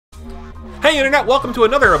Hey Internet, welcome to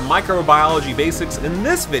another Microbiology Basics. In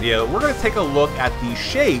this video, we're going to take a look at the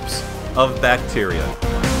shapes of bacteria.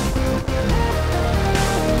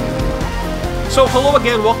 So hello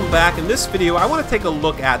again, welcome back. In this video, I want to take a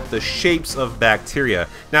look at the shapes of bacteria.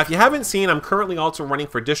 Now, if you haven't seen, I'm currently also running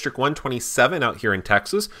for District 127 out here in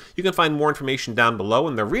Texas. You can find more information down below,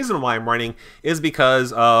 and the reason why I'm running is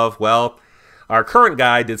because of, well, our current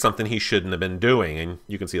guy did something he shouldn't have been doing, and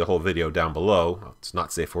you can see the whole video down below. It's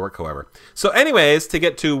not safe for work, however. So anyways, to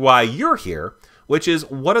get to why you're here, which is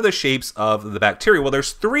what are the shapes of the bacteria? Well,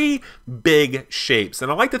 there's three big shapes, and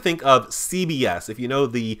I like to think of CBS. If you know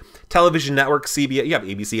the television network CBS, you have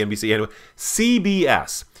ABC, NBC, anyway.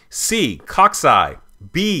 CBS, C, Cocci,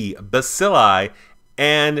 B, Bacilli,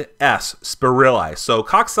 and S, Spirilli. So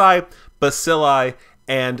Cocci, Bacilli,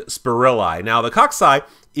 and Spirilli. Now the Cocci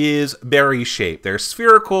is berry-shaped. They're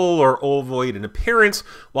spherical or ovoid in appearance,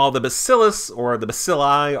 while the Bacillus or the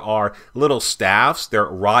Bacilli are little staffs. They're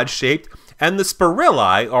rod-shaped, and the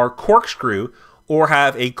Spirilli are corkscrew or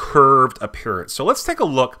have a curved appearance. So let's take a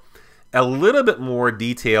look at a little bit more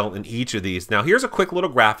detail in each of these. Now here's a quick little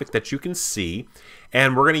graphic that you can see,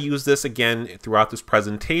 and we're going to use this again throughout this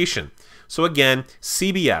presentation. So again,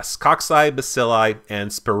 CBS, Cocci, Bacilli, and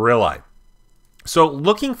Spirilli. So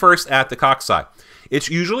looking first at the Cocci, it's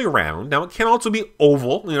usually round. Now, it can also be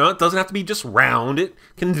oval. You know, it doesn't have to be just round. It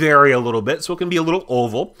can vary a little bit, so it can be a little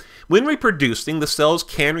oval. When reproducing, the cells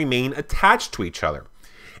can remain attached to each other,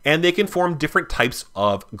 and they can form different types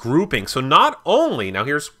of groupings. So not only, now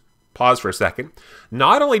here's, pause for a second,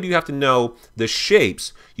 not only do you have to know the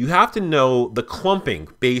shapes, you have to know the clumping,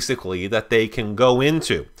 basically, that they can go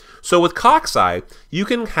into. So with Cocci, you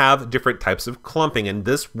can have different types of clumping, and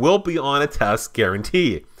this will be on a test,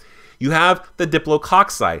 guaranteed. You have the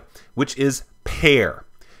Diplococci, which is pair.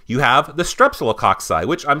 You have the Streptococci,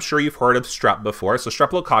 which I'm sure you've heard of strep before. So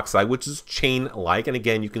Streptococci, which is chain-like, and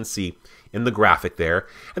again, you can see in the graphic there.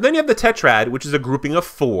 And then you have the tetrad, which is a grouping of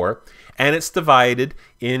 4, and it's divided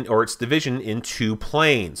in, or its division in 2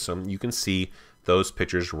 planes. So you can see those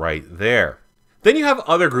pictures right there. Then you have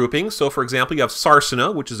other groupings. So for example, you have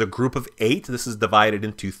Sarcina, which is a group of 8. This is divided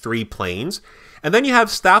into 3 planes. And then you have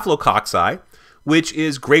Staphylococci, which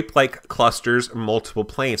is grape-like clusters, multiple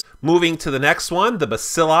planes. Moving to the next one, the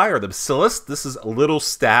Bacilli or the Bacillus. This is little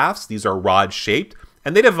staffs. These are rod-shaped,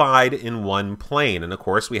 and they divide in 1 plane. And of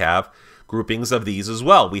course, we have groupings of these as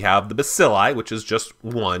well. We have the Bacilli, which is just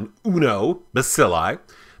one, uno, Bacilli.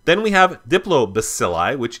 Then we have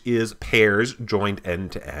Diplobacilli, which is pairs joined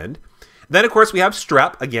end to end. Then, of course, we have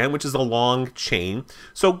strep, again, which is a long chain.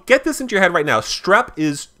 So get this into your head right now. Strep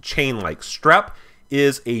is chain-like. Strep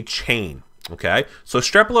is a chain. Okay, so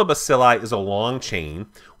Streptobacilli is a long chain,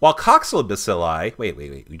 while Coccobacilli, wait,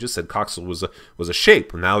 we just said Coccol was a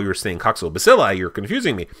shape. Now you're saying Coccobacilli, you're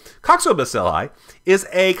confusing me. Coccobacilli is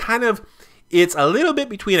a kind of, it's a little bit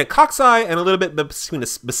between a Cocci and a little bit between a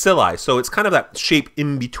Bacilli, so it's kind of that shape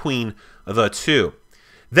in between the two.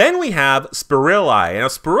 Then we have Spirilli. Now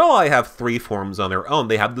Spirilli have 3 forms on their own.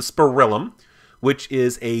 They have the Spirillum, which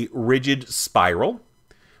is a rigid spiral.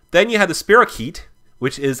 Then you have the Spirochete,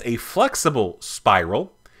 which is a flexible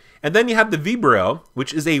spiral. And then you have the Vibrio,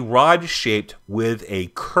 which is a rod-shaped with a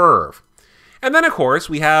curve. And then, of course,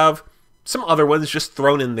 we have some other ones just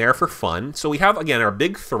thrown in there for fun. So we have, again, our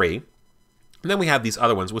big 3. And then we have these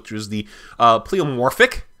other ones, which is the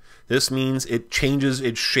pleomorphic. This means it changes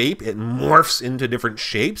its shape. It morphs into different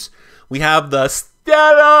shapes. We have the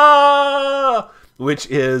Stella, which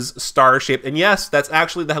is star-shaped. And yes, that's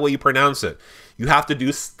actually the way you pronounce it. You have to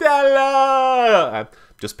do Stella. I'm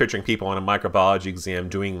just picturing people on a microbiology exam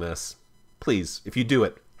doing this. Please, if you do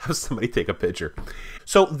it, have somebody take a picture.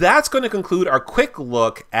 So that's going to conclude our quick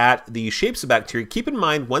look at the shapes of bacteria. Keep in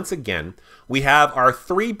mind, once again, we have our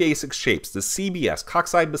 3 basic shapes, the CBS,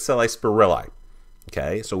 Cocci, Bacilli, Spirilli.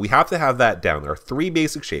 Okay, so we have to have that down. There are 3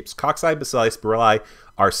 basic shapes. Cocci, Bacilli, Spirilli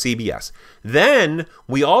are CBS. Then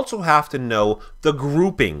we also have to know the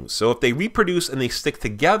groupings. So if they reproduce and they stick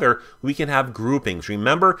together, we can have groupings.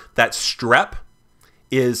 Remember that strep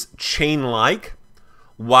is chain-like,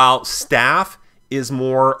 while staph is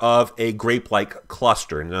more of a grape-like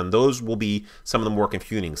cluster. And those will be some of the more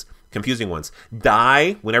confusing ones.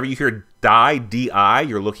 Di, whenever you hear di, D-I,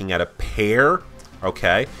 you're looking at a pair.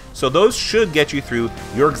 Okay, so those should get you through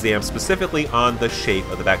your exam, specifically on the shape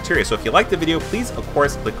of the bacteria. So if you like the video, please, of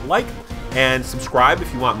course, click like and subscribe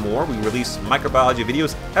if you want more. We release microbiology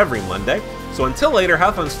videos every Monday. So until later,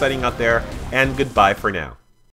 have fun studying out there, and goodbye for now.